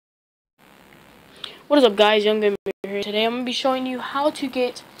What is up, guys? Young Gamer here. Today I'm going to be showing you how to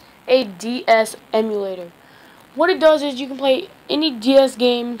get a DS emulator. What it does is you can play any DS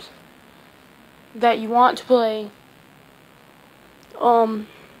games that you want to play. In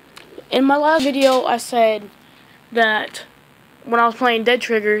my last video I said that when I was playing Dead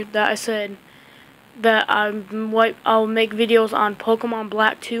Trigger that I said that I'll make videos on Pokemon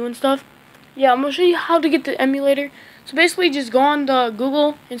Black 2 and stuff. Yeah, I'm going to show you how to get the emulator. So basically just go on the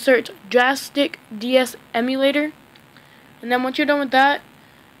Google and search Drastic DS emulator. And then once you're done with that,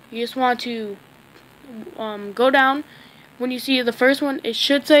 you just want to go down. When you see the first one, it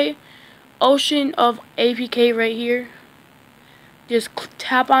should say Ocean of APK right here. Just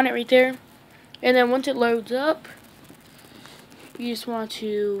tap on it right there. And then once it loads up, you just want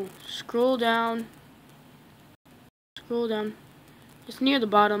to scroll down. It's near the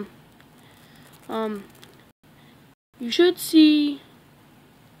bottom. You should see,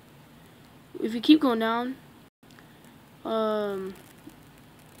 if you keep going down,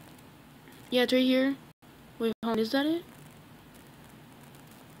 yeah, it's right here. Wait, hold on, is that it?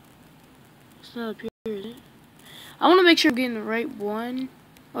 It's not up here, is it? I want to make sure I'm getting the right one.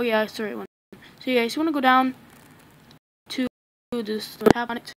 Oh yeah, it's the right one. So yeah, you want to go down to this, tap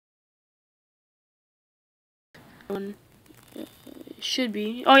on it. It should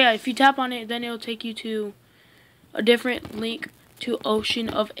be. Oh yeah, if you tap on it, then it'll take you to a different link to Ocean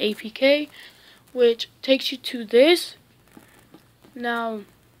of APK, which takes you to this. Now,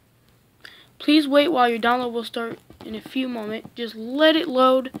 please wait while your download will start in a few moments. Just let it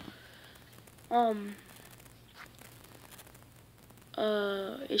load.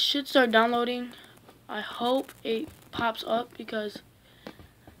 It should start downloading. I hope it pops up because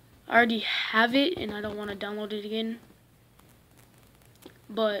I already have it and I don't want to download it again.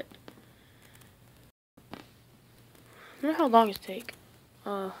 But I wonder how long it take.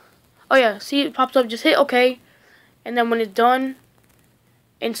 Oh yeah, see it pops up. Just hit OK, and then when it's done,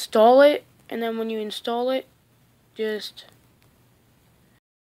 install it. And then when you install it, just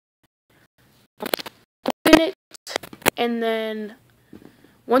open it. And then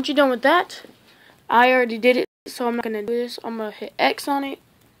once you're done with that, I already did it, so I'm not gonna do this. I'm gonna hit X on it,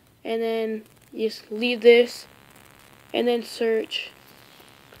 and then just leave this, and then search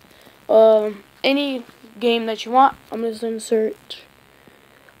any game that you want. I'm just gonna search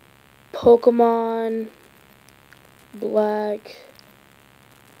Pokemon Black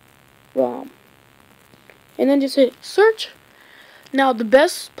ROM, and then just hit search. Now the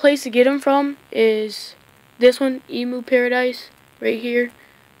best place to get them from is this one, Emu Paradise, right here.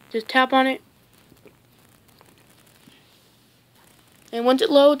 Just tap on it, and once it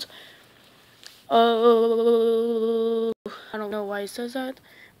loads, I don't know why it says that,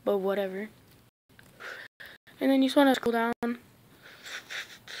 but whatever. And then you just want to scroll down, and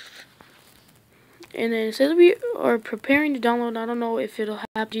then it says we are preparing to download. I don't know if it'll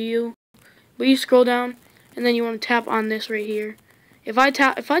happen to you, but you scroll down, and then you want to tap on this right here. If I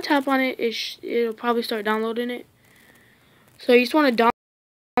tap on it, it'll probably start downloading it. So you just want to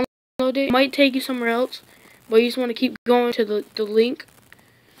download it. It might take you somewhere else, but you just want to keep going to the link.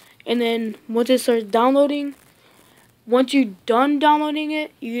 And then once it starts downloading, once you're done downloading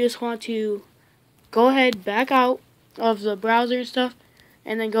it, you just want to go ahead, back out of the browser and stuff,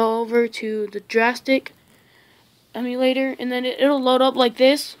 and then go over to the Drastic emulator, and then it'll load up like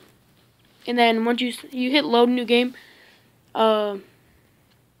this. And then once you hit load new game, okay,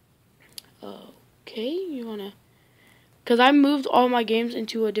 you wanna, cause I moved all my games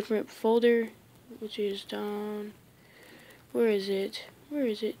into a different folder, which is down. Where is it?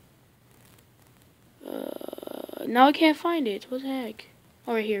 Now I can't find it. What the heck?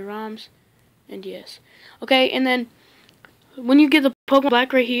 Oh, right here, ROMs, NDS. Okay, and then when you get the Pokemon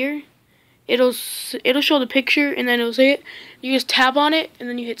Black right here, it'll show the picture, and then it'll say it. You just tap on it, and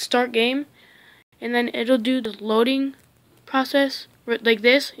then you hit start game, and then it'll do the loading process like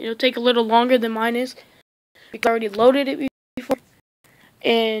this. It'll take a little longer than mine is because I already loaded it before.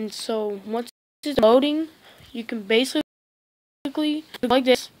 And so once it's loading, you can basically like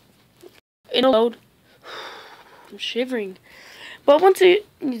this. It'll load. I'm shivering. But once it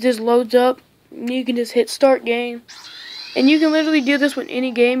just loads up, you can just hit start game. And you can literally do this with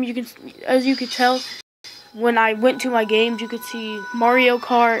any game. You can, as you can tell, when I went to my games, you could see Mario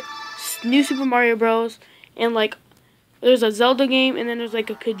Kart, New Super Mario Bros, and like there's a Zelda game, and then there's like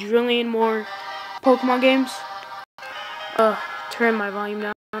a quadrillion more Pokemon games. Turn my volume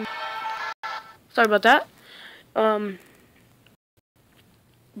down. Sorry about that.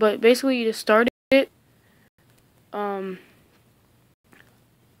 But basically you just start it.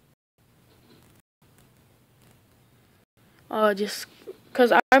 Just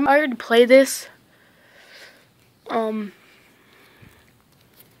cause I already played this,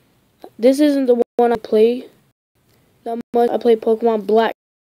 This isn't the one I play that much. I play Pokemon Black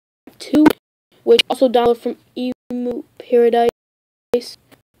 2, which also download from Emu Paradise.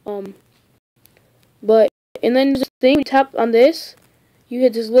 But and then there's this thing, you tap on this, you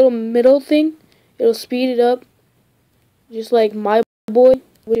hit this little middle thing, it'll speed it up, just like My Boy,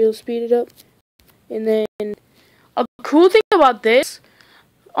 which will speed it up. And then a cool thing about this,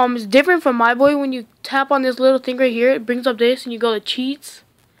 it's different from My Boy. When you tap on this little thing right here, it brings up this, and you go to cheats,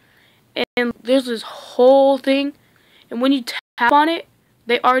 and there's this whole thing, and when you tap on it,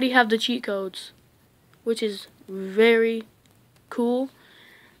 they already have the cheat codes, which is very cool.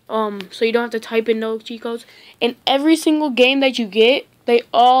 So you don't have to type in no cheat codes. In every single game that you get, they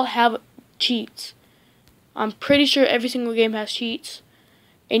all have cheats. I'm pretty sure every single game has cheats,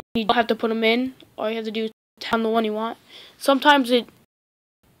 and you don't have to put them in. All you have to do is tap on the one you want. Sometimes it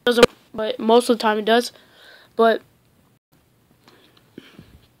doesn't, but most of the time it does. But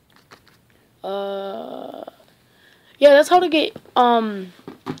yeah, that's how to get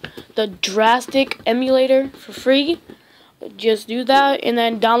the Drastic emulator for free. Just do that, and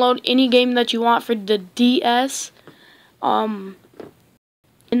then download any game that you want for the DS. And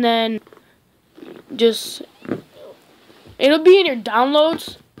then just, it'll be in your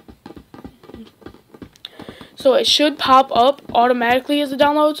downloads. So it should pop up automatically as the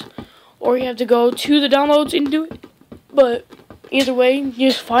downloads, or you have to go to the downloads and do it. But either way, you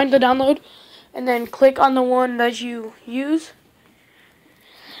just find the download and then click on the one that you use.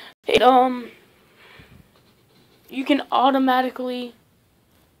 You can automatically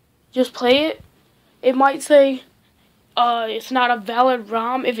just play it. It might say it's not a valid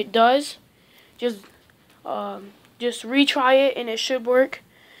ROM. If it does, just retry it and it should work.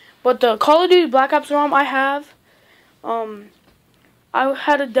 But the Call of Duty Black Ops ROM I have, I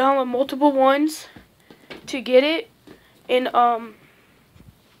had to download multiple ones to get it, and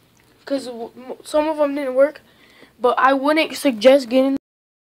because some of them didn't work. But I wouldn't suggest getting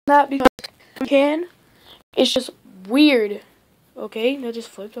that because you can. It's just weird. Okay, that just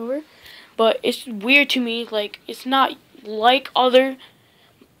flipped over. But it's weird to me. Like, it's not like other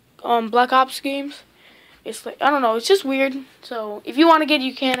Black Ops games. It's like, I don't know, it's just weird. So if you want to get it,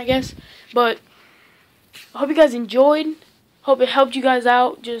 you can, I guess. But I hope you guys enjoyed. Hope it helped you guys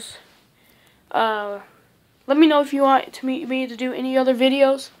out. Just let me know if you want me to do any other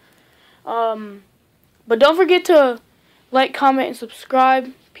videos. But don't forget to like, comment, and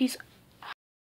subscribe. Peace